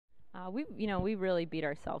We really beat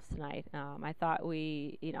ourselves tonight. I thought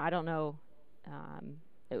I don't know.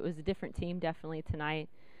 It was a different team definitely tonight.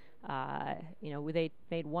 They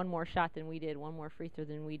made one more shot than we did, one more free throw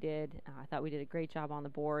than we did. I thought we did a great job on the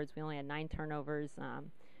boards. We only had 9 turnovers.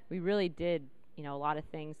 We really did, a lot of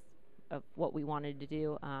things of what we wanted to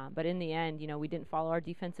do. But in the end, we didn't follow our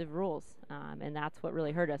defensive rules, and that's what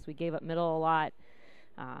really hurt us. We gave up middle a lot.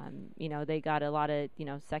 They got a lot of,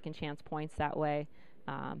 second chance points that way.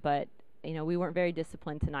 But we weren't very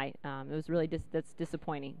disciplined tonight. It was really that's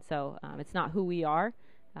disappointing. So it's not who we are.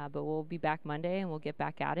 But we'll be back Monday, and we'll get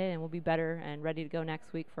back at it, and we'll be better and ready to go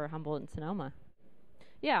next week for Humboldt and Sonoma.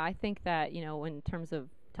 Yeah, I think that, in terms of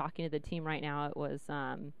talking to the team right now, it was,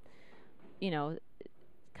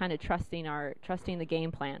 kind of trusting the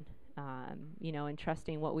game plan, and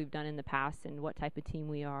trusting what we've done in the past and what type of team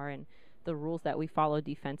we are and the rules that we follow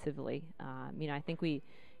defensively. I think we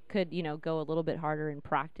could, go a little bit harder in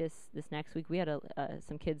practice this next week. We had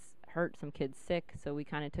some kids hurt, some kids sick, so we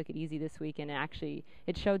kind of took it easy this week, and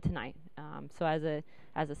it showed tonight. So as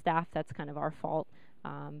a staff, that's kind of our fault.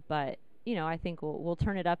 But I think we'll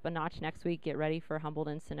turn it up a notch next week, get ready for Humboldt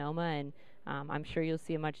and Sonoma, and I'm sure you'll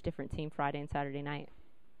see a much different team Friday and Saturday night.